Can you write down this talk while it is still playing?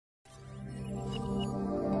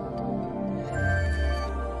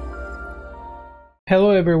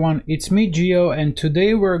Hello everyone, it's me Gio, and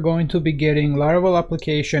today we're going to be getting Laravel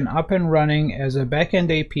application up and running as a backend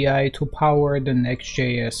API to power the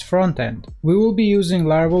Next.JS frontend. We will be using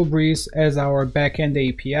Laravel Breeze as our backend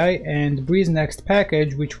API and Breeze Next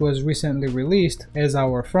package, which was recently released, as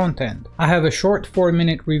our frontend. I have a short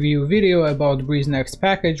 4-minute review video about Breeze Next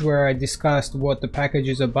package where I discussed what the package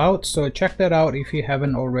is about, so check that out if you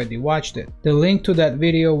haven't already watched it. The link to that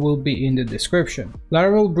video will be in the description.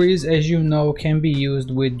 Laravel Breeze, as you know, can be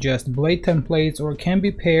used with just Blade templates or can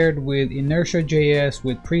be paired with Inertia.js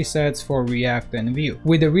with presets for React and Vue.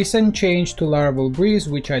 With the recent change to Laravel Breeze,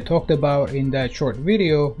 which I talked about in that short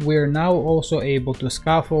video, we're now also able to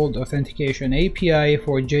scaffold Authentication API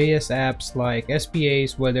for JS apps like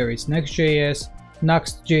SPAs, whether it's Next.js,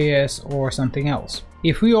 Next.js or something else.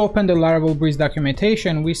 If we open the Laravel Breeze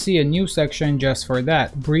documentation, we see a new section just for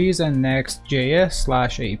that, Breeze and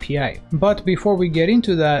Next.js/API. But before we get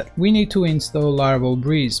into that, we need to install Laravel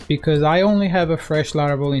Breeze because I only have a fresh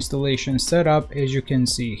Laravel installation set up, as you can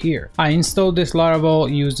see here. I installed this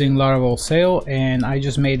Laravel using Laravel Sail, and I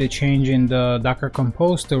just made a change in the Docker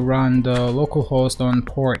Compose to run the localhost on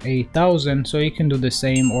port 8000, so you can do the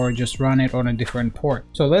same or just run it on a different port.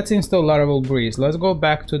 So let's install Laravel Breeze. Let's go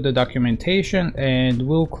back to the documentation and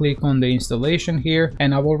we'll click on the installation here,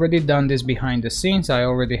 and I've already done this behind the scenes. I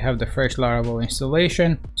already have the fresh Laravel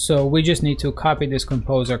installation, so we just need to copy this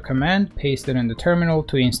composer command, paste it in the terminal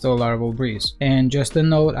to install Laravel Breeze. And just a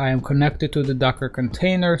note, I am connected to the Docker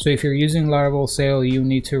container, so if you're using Laravel Sail, you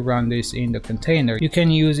need to run this in the container. You can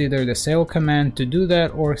use either the Sail command to do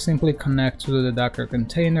that or simply connect to the Docker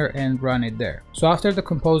container and run it there. So after the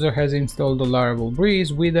composer has installed the Laravel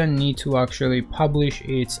Breeze, we then need to actually publish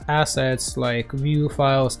its assets like view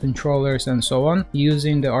files, controllers, and so on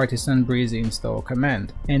using the artisan breeze install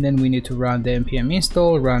command. And then we need to run the npm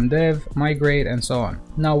install, run dev, migrate, and so on.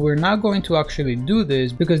 Now we're not going to actually do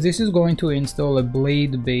this because this is going to install a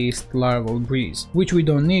Blade based Laravel Breeze, which we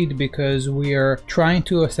don't need because we are trying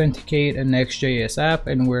to authenticate a Next.js app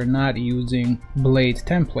and we're not using Blade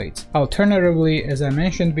templates. Alternatively, as I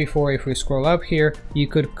mentioned before, if we scroll up here, you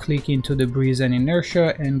could click into the Breeze and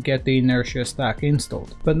Inertia and get the Inertia stack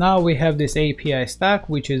installed. But now we have this API stack,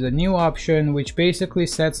 which is a new option which basically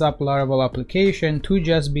sets up Laravel application to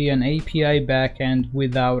just be an API backend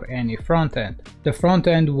without any frontend. The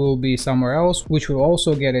frontend will be somewhere else, which will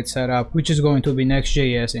also get it set up, which is going to be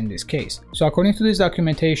Next.js in this case. So according to this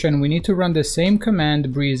documentation, we need to run the same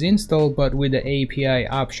command breeze install but with the API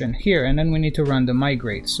option here, and then we need to run the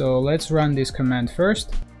migrate. So let's run this command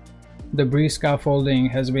first. The Breeze scaffolding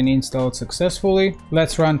has been installed successfully.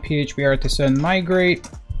 Let's run php artisan migrate,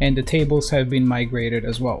 and the tables have been migrated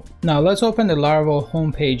as well. Now let's open the Laravel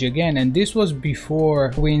homepage again, and this was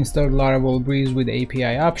before we installed Laravel Breeze with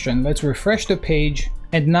API option. Let's refresh the page,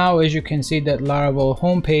 and now as you can see that Laravel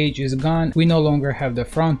homepage is gone. We no longer have the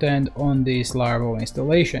front end on this Laravel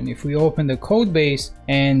installation. If we open the code base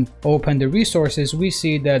and open the resources, we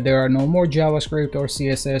see that there are no more JavaScript or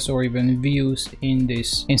CSS or even views in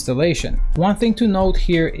this installation. One thing to note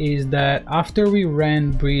here is that after we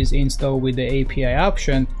ran Breeze install with the API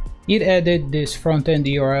option, it added this frontend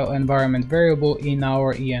URL environment variable in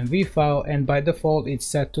our env file, and by default it's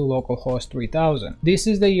set to localhost 3000. This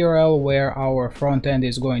is the URL where our frontend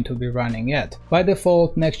is going to be running at. By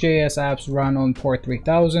default, Next.js apps run on port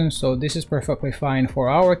 3000, so this is perfectly fine for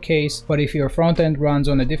our case, but if your frontend runs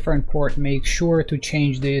on a different port, make sure to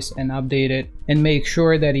change this and update it, and make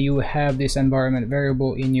sure that you have this environment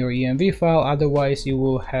variable in your env file, otherwise you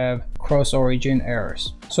will have cross-origin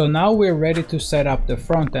errors. So now we're ready to set up the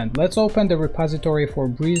front end. Let's open the repository for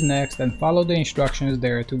Breeze Next and follow the instructions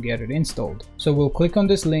there to get it installed. So we'll click on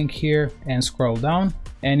this link here and scroll down,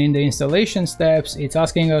 and in the installation steps it's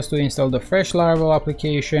asking us to install the fresh Laravel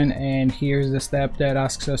application, and here's the step that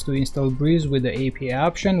asks us to install Breeze with the API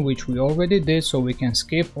option, which we already did, so we can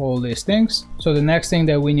skip all these things. So the next thing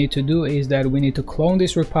that we need to do is that we need to clone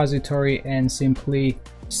this repository and simply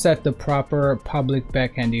set the proper public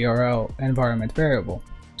backend URL environment variable.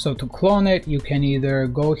 So to clone it, you can either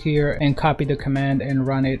go here and copy the command and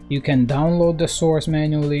run it. You can download the source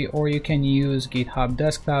manually, or you can use GitHub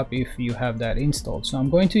Desktop if you have that installed. So I'm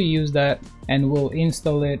going to use that, and we'll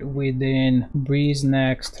install it within Breeze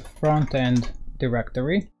Next frontend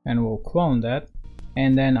directory, and we'll clone that.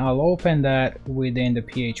 And then I'll open that within the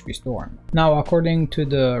PHP Storm. Now, according to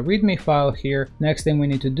the README file here, next thing we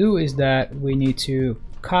need to do is that we need to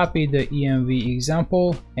copy the env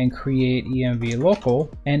example and create env local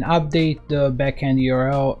and update the backend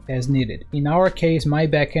URL as needed. In our case, my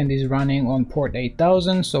backend is running on port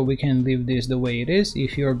 8000, so we can leave this the way it is.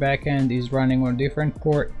 If your backend is running on a different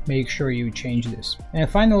port, make sure you change this. And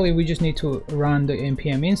finally, we just need to run the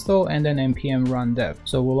npm install and then npm run dev.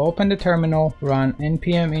 So we'll open the terminal, run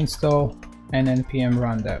npm install and npm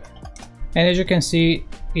run dev. And as you can see,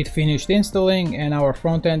 it finished installing and our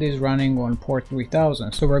front end is running on port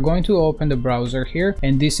 3000. So we're going to open the browser here,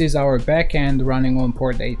 and this is our backend running on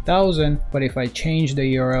port 8000. But if I change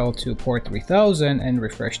the URL to port 3000 and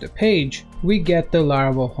refresh the page, we get the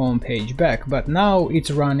Laravel homepage back, but now it's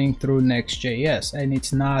running through Next.js and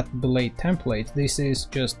it's not Blade template. This is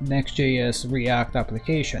just Next.js React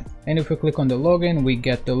application. And if we click on the login, we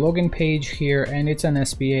get the login page here, and it's an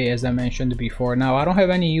SPA as I mentioned before. Now I don't have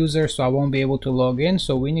any users, so I won't be able to log in,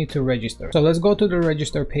 so we need to register. So let's go to the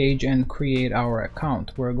register page and create our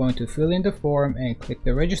account. We're going to fill in the form and click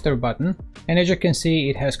the register button, and as you can see,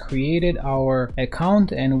 it has created our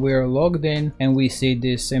account and we're logged in, and we see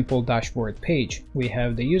this simple dashboard page. We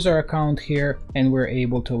have the user account here and we're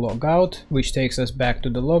able to log out, which takes us back to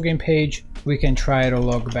the login page. We can try to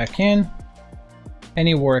log back in and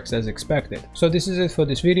it works as expected. So this is it for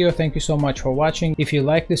this video. Thank you so much for watching. If you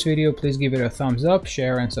like this video, please give it a thumbs up,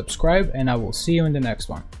 share and subscribe, and I will see you in the next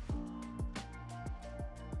one.